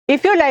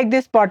If you like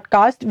this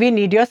podcast, we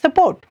need your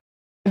support.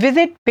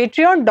 Visit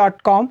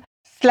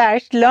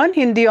patreon.com/learn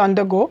Hindi on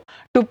the go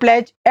to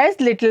pledge as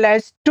little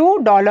as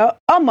 $2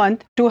 a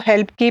month to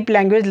help keep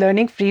language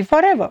learning free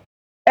forever.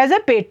 As a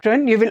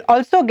patron, you will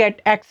also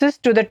get access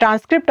to the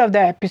transcript of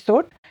the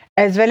episode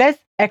as well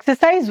as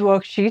exercise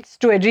worksheets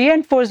to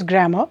reinforce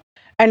grammar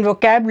and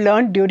vocab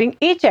learned during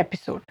each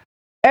episode.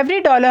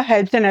 Every dollar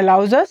helps and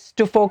allows us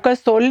to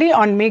focus solely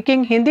on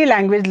making Hindi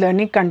language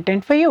learning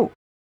content for you.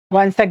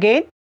 Once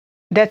again,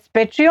 that's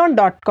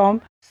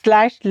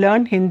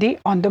patreon.com/learn Hindi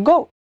on the go.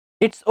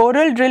 It's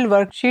oral drill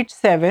worksheet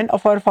 7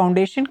 of our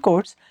foundation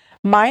course.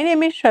 My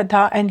name is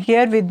Shraddha and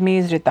here with me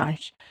is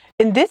Ritansh.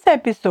 In this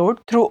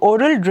episode, through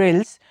oral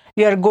drills,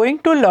 we are going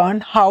to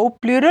learn how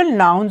plural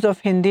nouns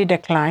of Hindi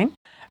decline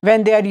when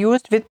they are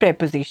used with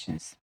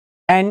prepositions.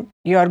 And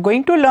you are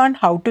going to learn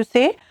how to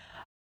say,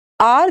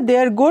 are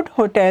there good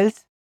hotels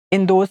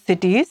in those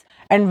cities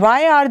and why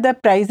are the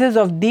prices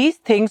of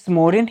these things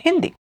more in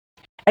Hindi?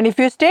 And if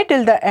you stay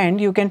till the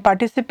end, you can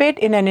participate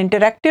in an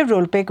interactive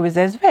role-play quiz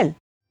as well.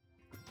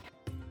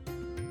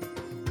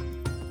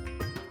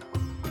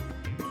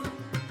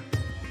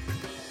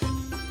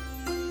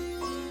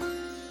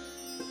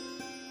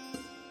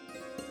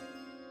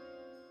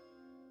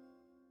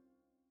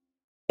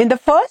 In the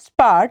first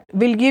part,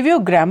 we'll give you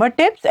grammar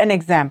tips and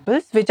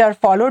examples which are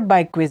followed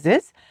by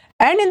quizzes.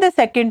 And in the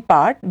second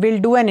part, we'll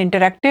do an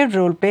interactive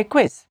role-play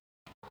quiz.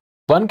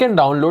 One can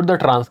download the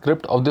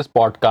transcript of this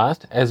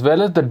podcast as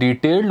well as the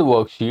detailed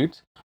worksheets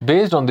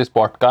based on this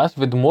podcast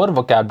with more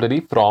vocabulary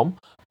from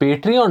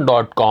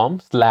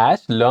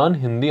patreon.com/learn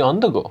Hindi on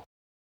the go.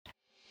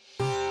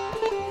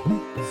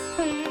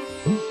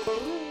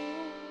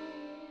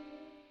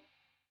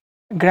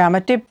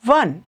 Grammar tip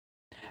 1.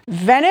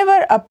 Whenever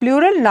a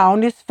plural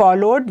noun is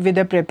followed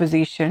with a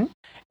preposition,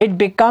 it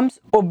becomes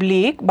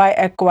oblique by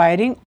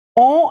acquiring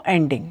o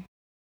ending.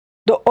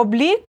 The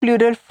oblique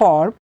plural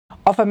form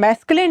of a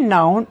masculine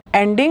noun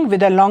ending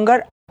with a longer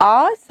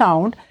a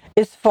sound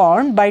is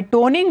formed by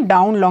toning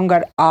down longer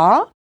a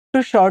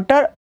to shorter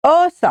a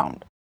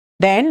sound,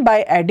 then by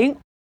adding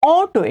o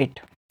to it.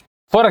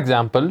 For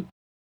example,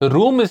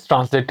 room is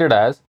translated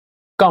as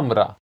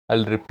kamra.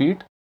 I'll repeat,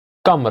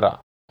 kamra.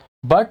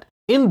 But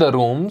in the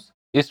rooms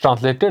is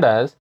translated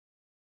as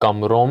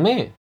kamron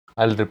mein.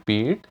 I'll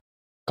repeat,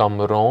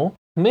 kamron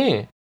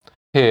mein.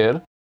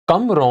 Here,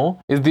 kamron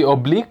is the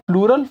oblique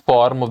plural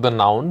form of the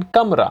noun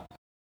kamra.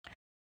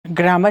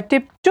 Grammar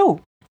tip 2.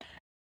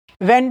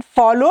 When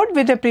followed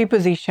with a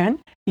preposition,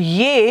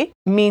 ye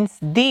means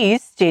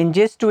these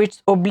changes to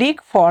its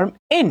oblique form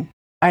in.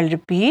 I'll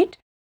repeat,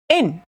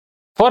 in.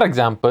 For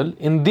example,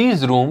 in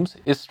these rooms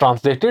is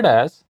translated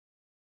as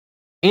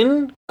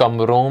in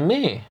kamron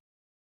mein.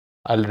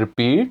 I'll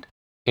repeat,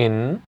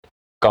 in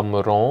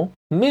kamron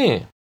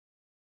mein.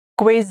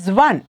 Quiz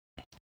 1.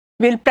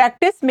 We'll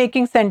practice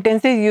making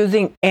sentences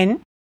using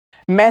in,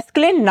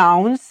 masculine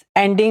nouns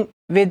ending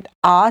with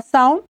a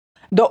sound,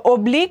 the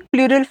oblique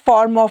plural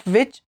form of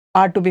which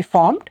are to be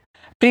formed,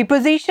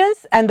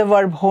 prepositions and the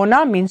verb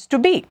hona means to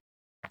be.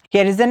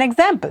 Here is an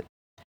example.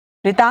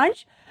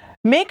 Ritansh,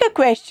 make a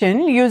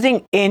question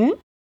using in,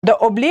 the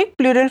oblique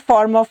plural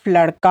form of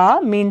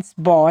ladka means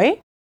boy,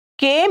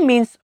 k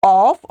means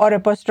of or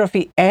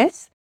apostrophe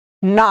s,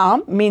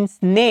 naam means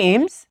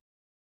names,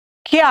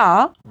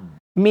 kya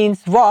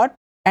means what,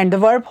 and the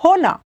verb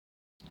hona.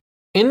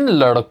 इन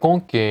लड़कों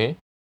के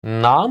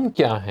नाम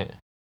क्या हैं?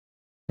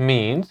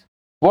 Means,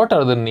 what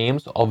are the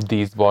names of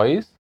these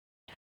boys?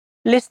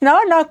 Listener,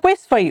 now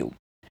quiz for you.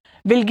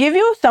 We'll give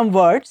you some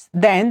words,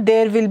 then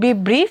there will be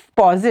brief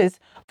pauses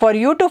for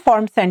you to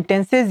form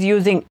sentences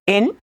using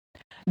in,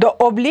 the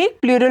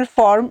oblique plural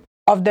form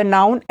of the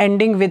noun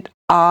ending with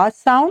a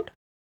sound,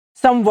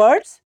 some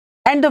words,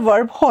 and the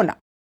verb hona.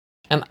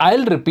 And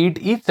I'll repeat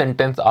each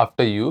sentence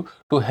after you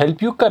to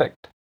help you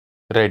correct.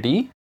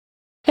 Ready?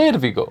 Here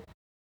we go.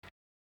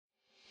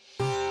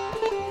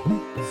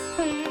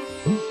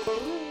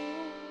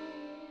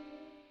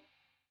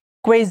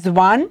 Quiz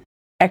 1,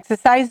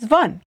 Exercise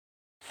 1.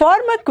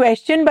 Form a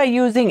question by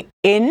using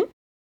in,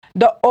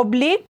 the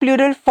oblique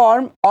plural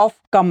form of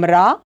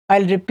kamra.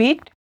 I'll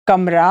repeat,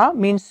 kamra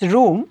means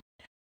room.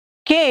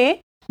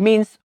 K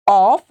means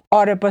of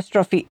or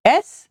apostrophe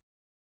s.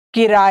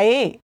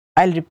 Kiraye,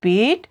 I'll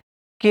repeat,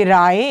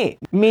 kiraye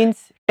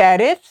means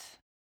tariffs.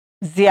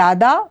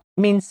 Zyada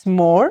means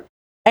more.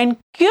 And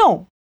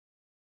kyun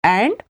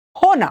and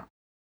hona.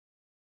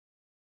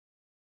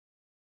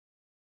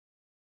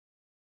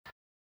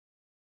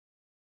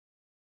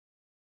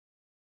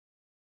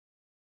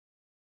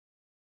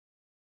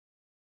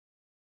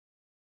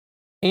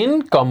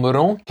 इन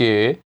कमरों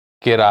के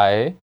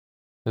किराए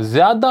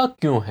ज्यादा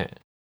क्यों हैं?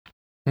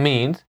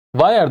 Means,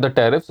 why are the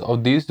tariffs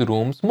of these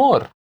rooms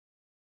more?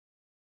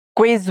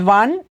 Quiz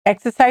 1,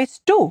 Exercise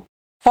 2.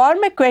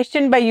 Form a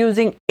question by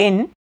using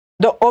in,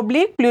 the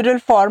oblique plural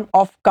form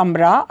of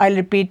kamra. I'll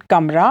repeat,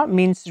 kamra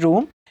means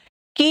room.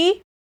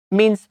 Ki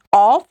means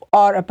of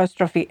or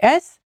apostrophe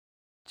s.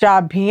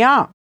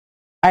 Chabhiyan,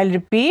 I'll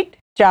repeat,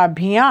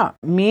 chabhiyan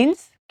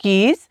means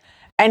keys.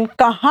 and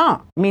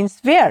kahan means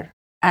where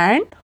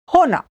and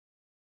hona.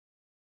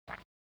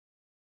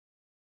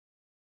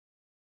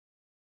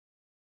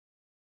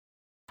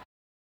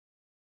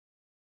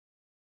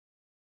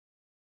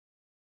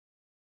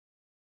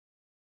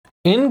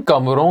 इन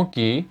कमरों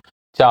की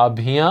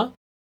चाबियां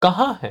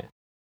कहाँ हैं?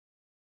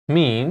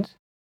 Means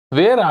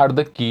where are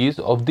the keys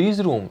of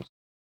these rooms?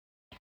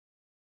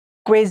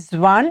 Quiz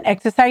 1,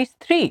 exercise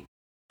 3.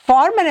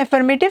 Form an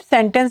affirmative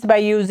sentence by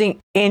using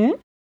in.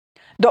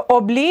 The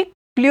oblique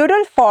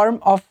plural form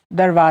of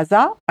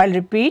darwaza, I'll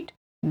repeat,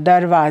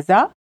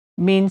 darwaza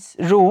means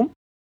room,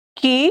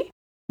 ki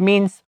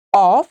means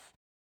of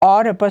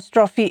or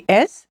apostrophe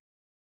s,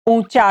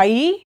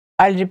 ऊंचाई,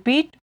 I'll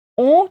repeat,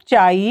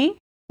 ऊंचाई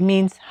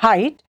means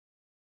height,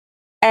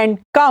 and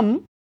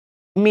kam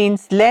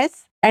means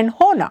less, and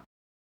hona.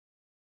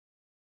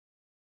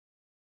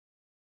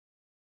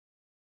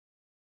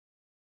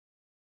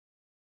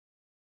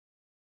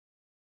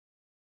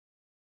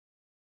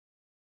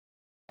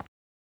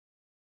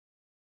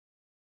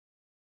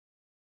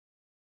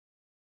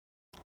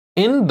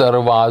 इन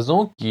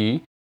दरवाजों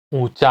की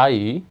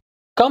ऊंचाई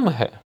कम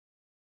है.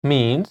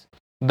 Means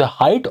the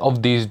height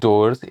of these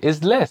doors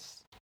is less.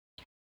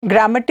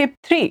 Grammar tip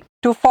 3.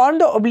 To form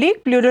the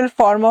oblique plural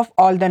form of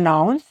all the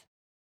nouns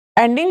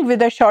ending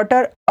with a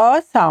shorter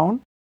a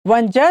sound,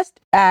 one just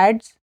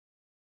adds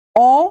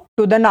o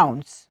to the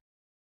nouns.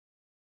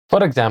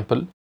 For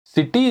example,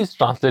 city is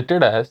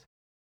translated as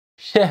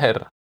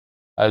sheher.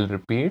 I'll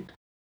repeat,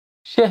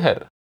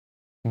 sheher.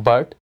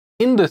 But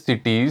in the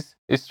cities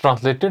is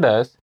translated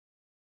as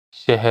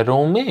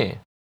शहरों में.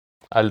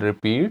 I'll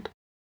repeat,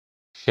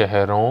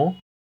 शहरों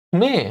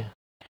में.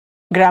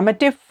 Grammar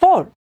tip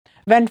 4.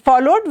 When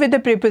followed with the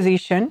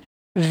preposition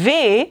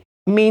ve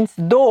means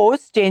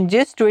those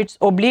changes to its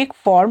oblique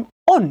form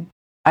un.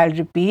 I'll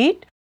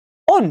repeat,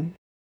 un.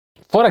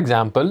 For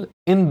example,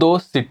 in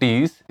those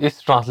cities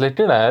is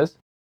translated as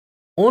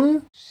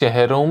उन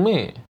शहरों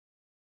में.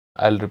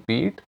 I'll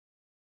repeat,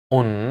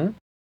 उन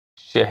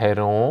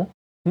शहरों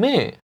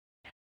में.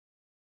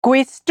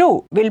 Quiz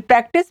 2 will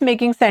practice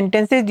making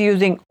sentences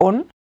using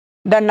un,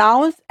 the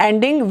nouns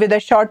ending with a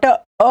shorter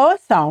a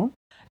sound,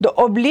 the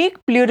oblique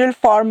plural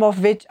form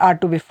of which are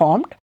to be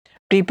formed,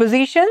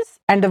 prepositions,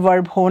 and the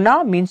verb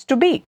hona means to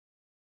be.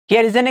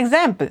 Here is an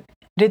example.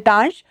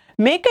 Ritansh,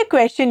 make a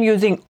question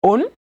using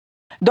un.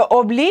 The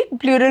oblique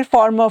plural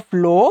form of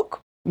log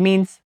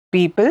means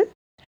people.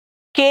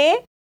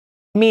 K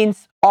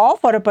means of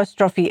or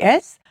apostrophe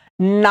s.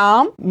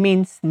 Naam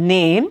means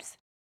names.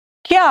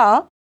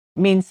 Kya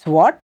means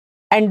what,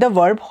 and the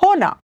verb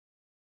hona.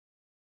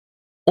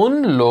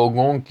 उन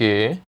लोगों के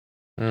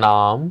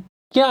नाम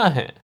क्या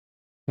हैं?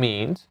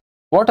 Means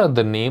what are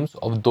the names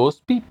of those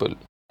people?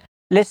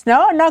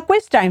 Listener, now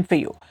quiz time for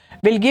you.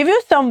 We'll give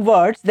you some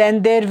words,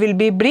 then there will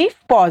be brief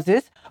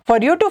pauses for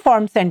you to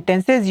form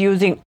sentences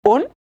using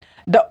un,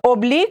 the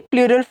oblique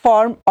plural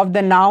form of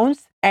the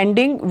nouns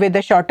ending with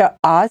the shorter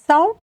a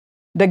sound,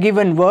 the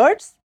given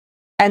words,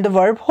 and the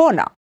verb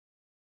hona.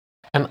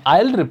 And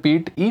I'll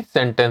repeat each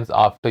sentence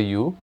after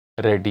you.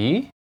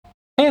 Ready?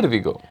 Here we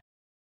go.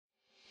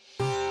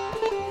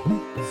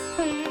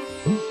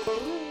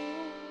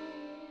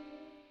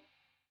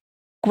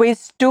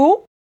 Quiz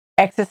 2,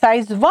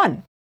 exercise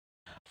 1.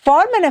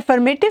 Form an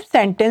affirmative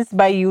sentence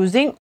by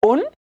using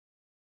un,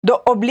 the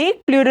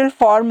oblique plural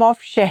form of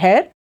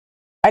sheher.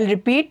 I'll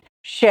repeat,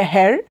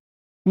 sheher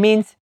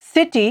means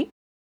city,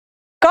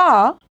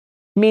 ka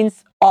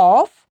means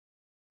of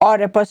or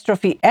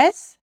apostrophe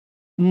s,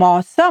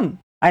 mausam.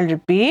 I'll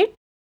repeat,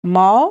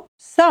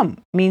 mausam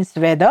means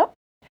weather,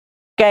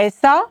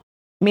 kaisa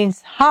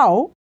means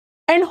how,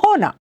 and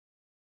hona.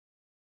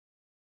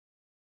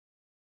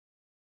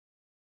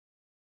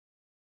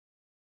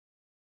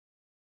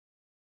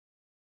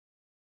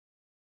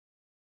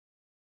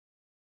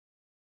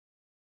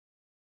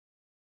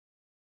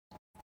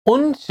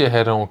 उन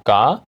शहरों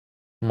का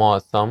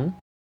मौसम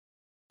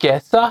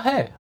कैसा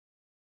है?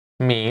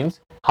 Means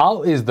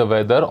how is the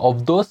weather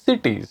of those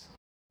cities?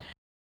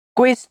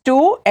 Quiz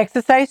 2,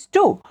 exercise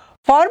 2.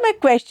 Form a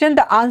question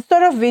the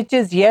answer of which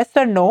is yes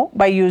or no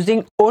by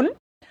using un,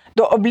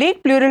 the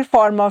oblique plural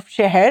form of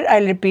sheher.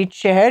 I'll repeat,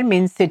 sheher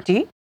means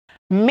city,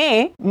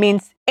 mein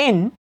means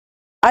in,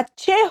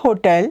 अच्छे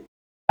hotel.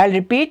 I'll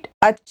repeat,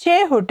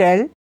 अच्छे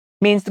hotel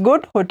means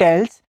good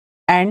hotels,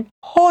 and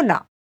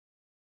hona.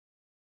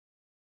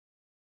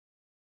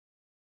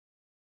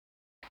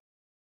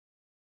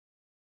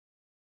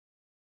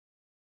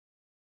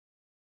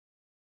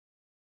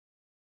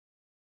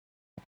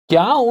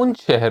 क्या उन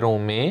शहरों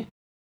में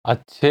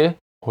अच्छे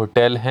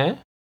hotel हैं?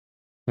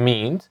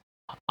 Means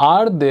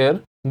are there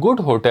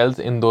good hotels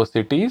in those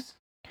cities?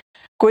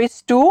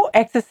 Quiz 2,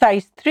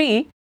 exercise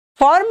 3.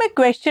 Form a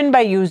question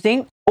by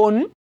using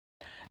un,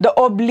 the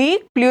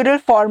oblique plural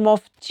form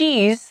of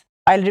cheese.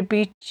 I'll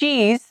repeat,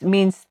 cheese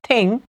means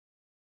thing,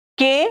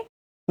 K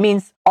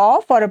means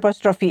of or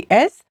apostrophe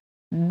s,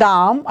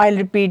 dam, I'll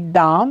repeat,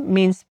 dam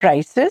means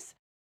prices,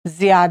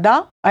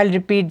 zyada, I'll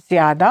repeat,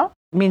 zyada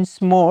means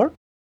more,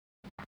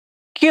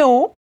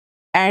 Q,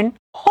 and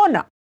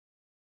hona.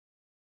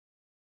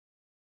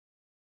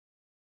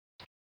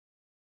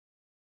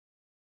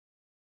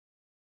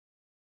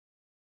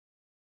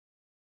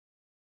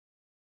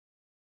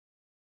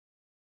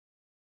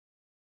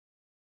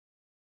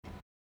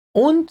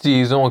 उन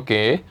चीजों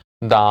के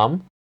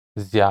दाम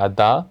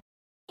ज्यादा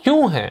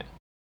क्यों हैं?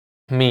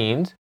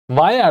 Means,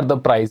 why are the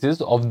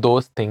prices of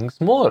those things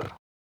more?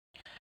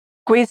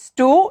 Quiz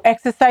 2,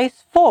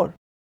 exercise 4.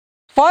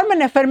 Form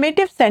an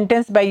affirmative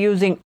sentence by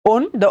using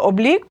un, the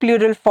oblique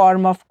plural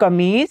form of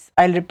kameez.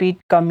 I'll repeat,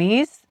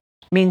 kameez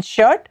means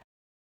shirt.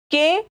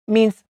 K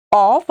means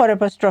of or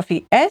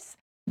apostrophe S.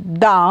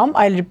 Daam,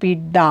 I'll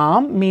repeat,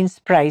 daam means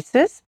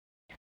prices.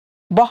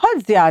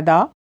 बहुत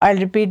ज़्यादा, I'll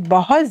repeat,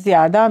 बहुत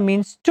ज़्यादा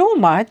means too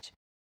much.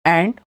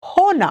 And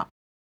होना.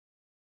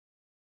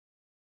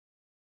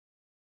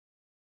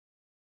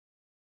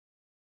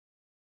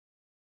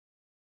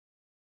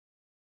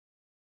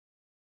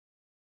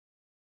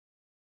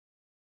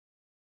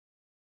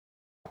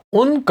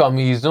 उन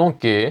कमीजों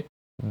के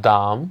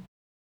दाम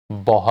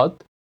बहुत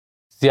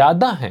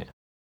ज्यादा हैं.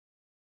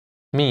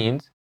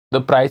 Means,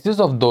 the prices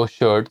of those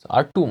shirts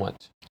are too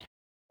much.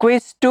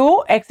 Quiz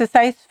 2,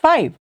 exercise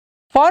 5.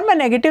 Form a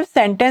negative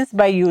sentence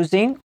by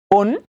using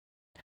un,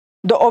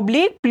 the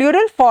oblique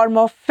plural form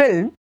of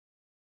film.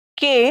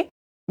 K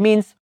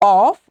means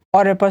of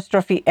or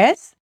apostrophe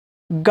S.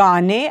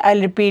 Gaane,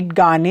 I'll repeat,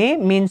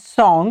 gaane means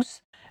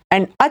songs.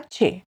 And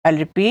अच्छे, I'll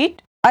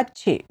repeat,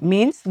 अच्छे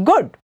means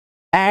good.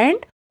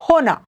 And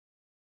होना.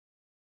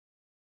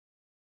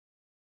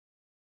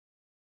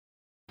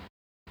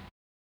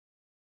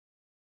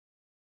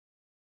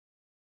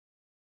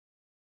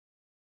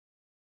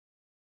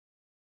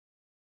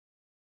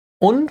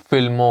 उन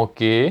फिल्मों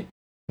के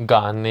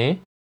गाने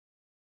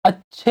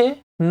अच्छे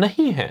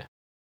नहीं हैं.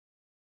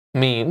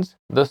 Means,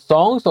 the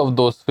songs of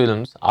those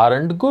films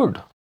aren't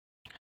good.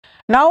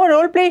 Now a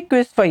role play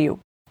quiz for you.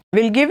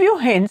 We'll give you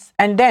hints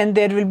and then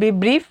there will be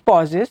brief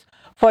pauses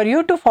for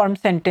you to form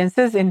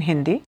sentences in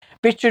Hindi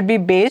which should be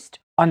based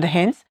on the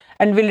hints,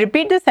 and we'll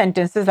repeat the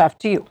sentences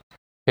after you.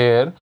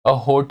 Here, a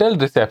hotel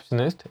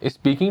receptionist is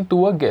speaking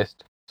to a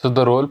guest, so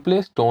the role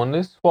play tone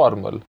is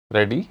formal.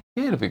 Ready?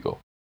 Here we go.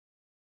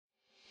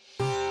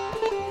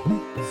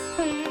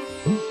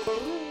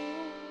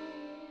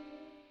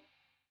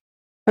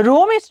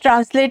 Room is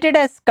translated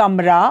as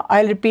kamra.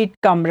 I'll repeat,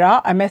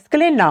 kamra, a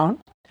masculine noun.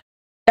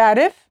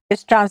 Tarif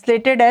is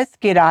translated as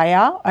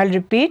kiraya. I'll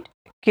repeat,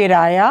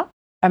 kiraya,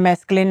 a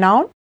masculine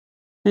noun.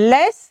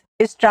 Less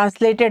is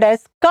translated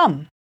as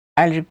kam.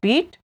 I'll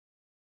repeat,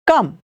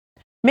 kam.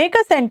 Make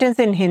a sentence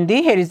in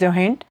Hindi. Here is your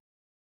hint.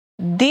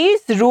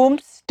 These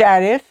rooms'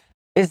 tariff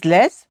is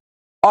less,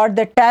 or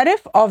the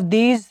tariff of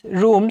these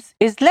rooms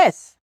is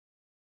less.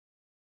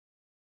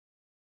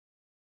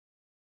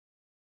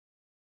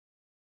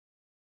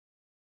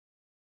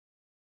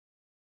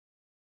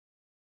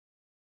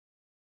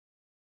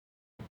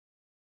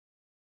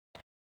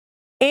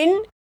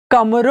 इन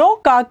कमरों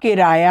का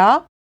किराया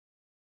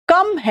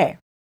कम है.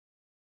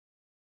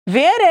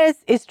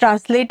 Whereas is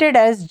translated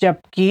as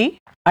jabki.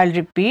 I'll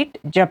repeat,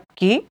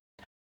 jabki.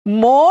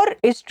 More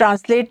is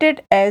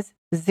translated as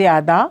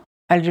zyada.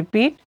 I'll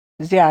repeat,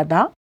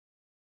 zyada.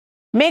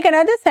 Make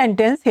another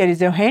sentence. Here is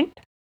your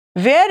hint.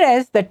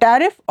 Whereas the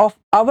tariff of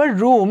our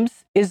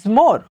rooms is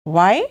more.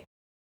 Why?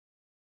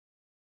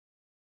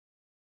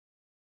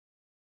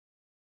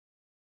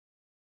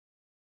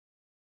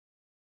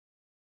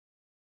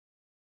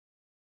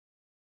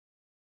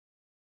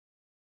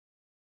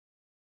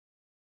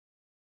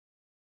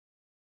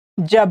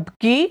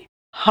 जबकि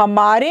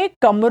हमारे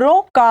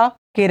कमरों का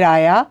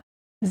किराया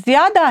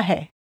ज्यादा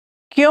है.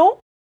 क्यों?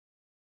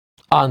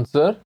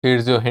 Answer,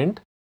 here's your hint.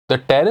 The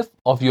tariff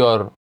of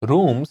your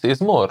rooms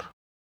is more.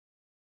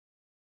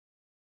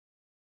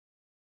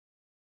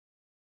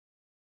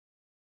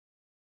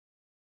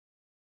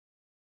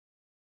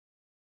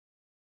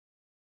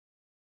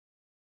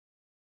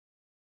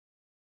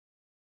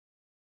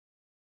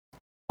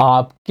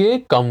 आपके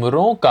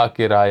कमरों का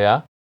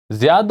किराया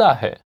ज्यादा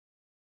है.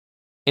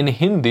 In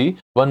Hindi,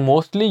 one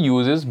mostly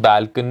uses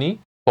balcony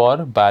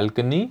for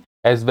balcony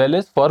as well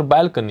as for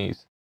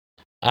balconies.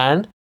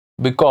 And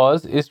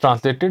because is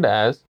translated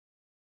as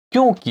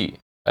क्योंकि.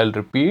 I'll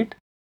repeat,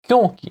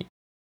 क्योंकि.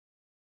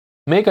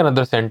 Make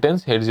another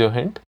sentence. Here's your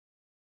hint.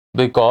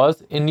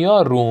 Because in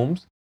your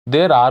rooms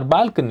there are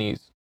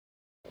balconies.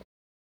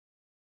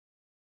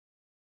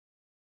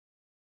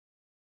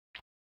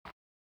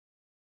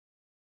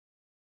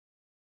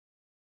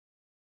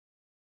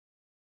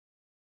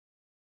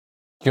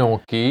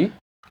 क्योंकि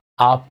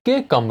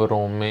आपके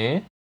कमरों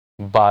में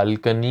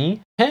balcony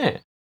है.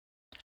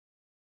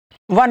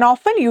 One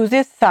often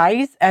uses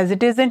size as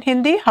it is in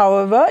Hindi.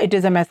 However, it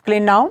is a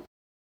masculine noun.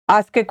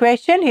 Ask a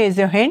question. Here is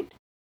your hint.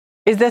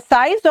 Is the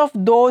size of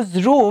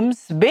those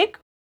rooms big?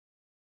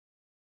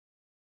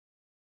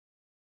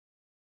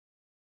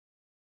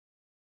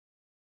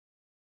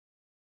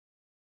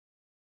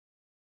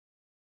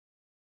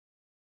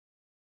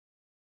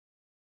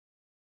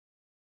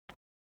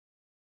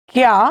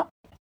 क्या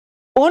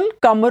उन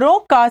कमरों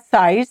का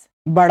size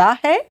बड़ा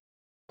है?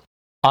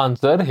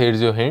 Answer,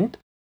 here's your hint.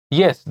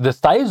 Yes, the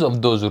size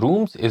of those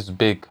rooms is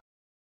big.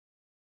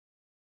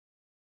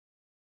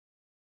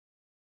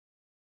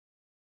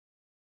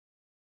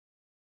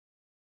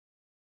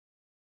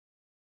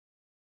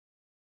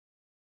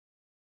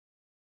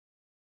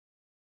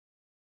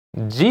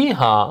 जी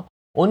हाँ,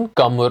 उन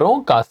कमरों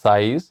का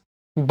साइज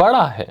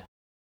बड़ा है.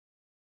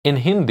 In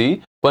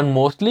Hindi, one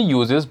mostly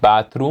uses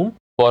bathroom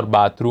for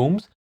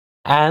bathrooms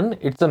and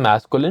it's a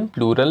masculine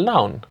plural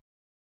noun.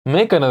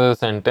 Make another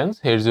sentence.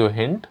 Here's your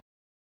hint.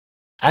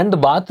 And the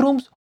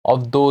bathrooms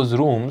of those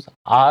rooms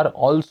are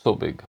also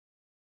big.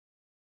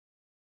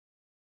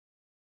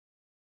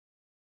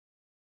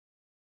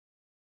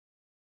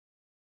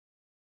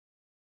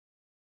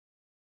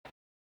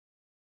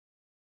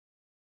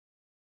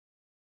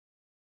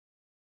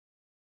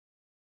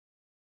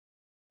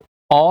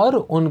 और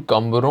उन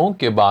कमरों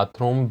के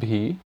बाथरूम भी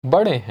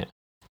बड़े हैं.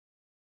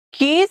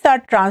 Keys are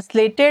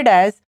translated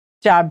as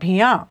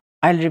चाबियां.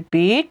 I'll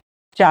repeat,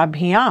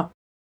 चाबियां.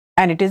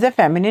 And it is a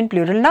feminine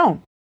plural noun.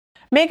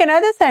 Make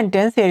another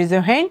sentence. Here is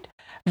a hint.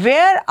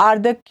 Where are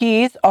the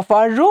keys of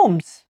our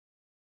rooms?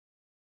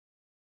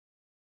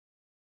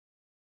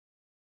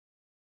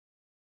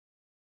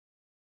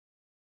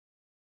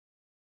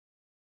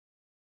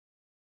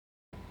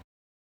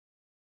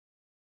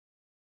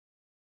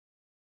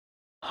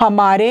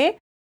 हमारे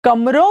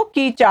कमरों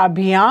की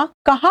चाबियां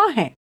कहाँ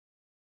हैं?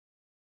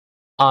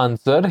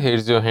 Answer.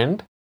 Here's your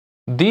hint.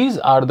 These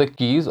are the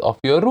keys of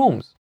your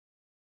rooms.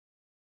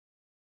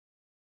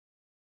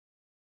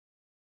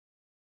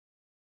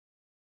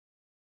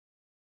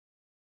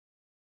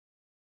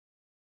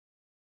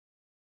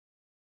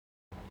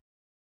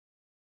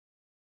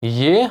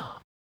 ये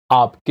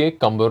आपके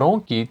कमरों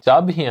की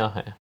चाबियां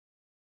हैं.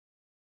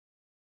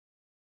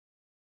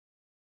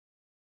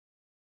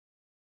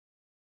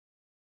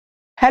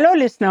 Hello,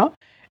 listener.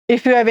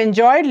 If you have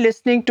enjoyed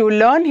listening to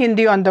Learn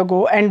Hindi on the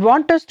Go and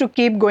want us to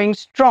keep going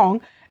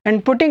strong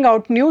and putting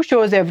out new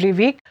shows every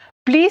week,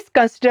 please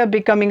consider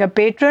becoming a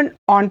patron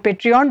on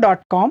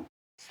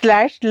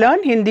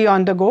patreon.com/Learn Hindi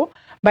on the Go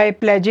by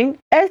pledging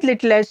as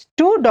little as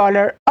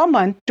 $2 a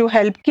month to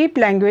help keep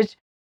language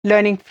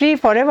learning free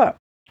forever.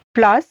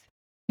 Plus,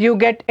 you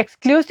get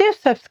exclusive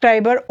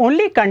subscriber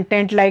only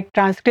content like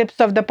transcripts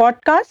of the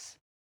podcasts,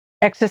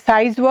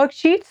 exercise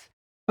worksheets,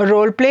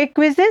 role play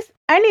quizzes,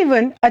 and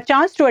even a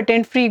chance to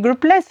attend free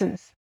group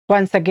lessons.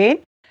 Once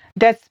again,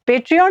 that's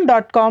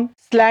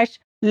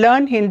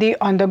patreon.com/learn Hindi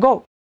on the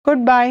go.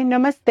 Goodbye.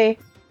 Namaste.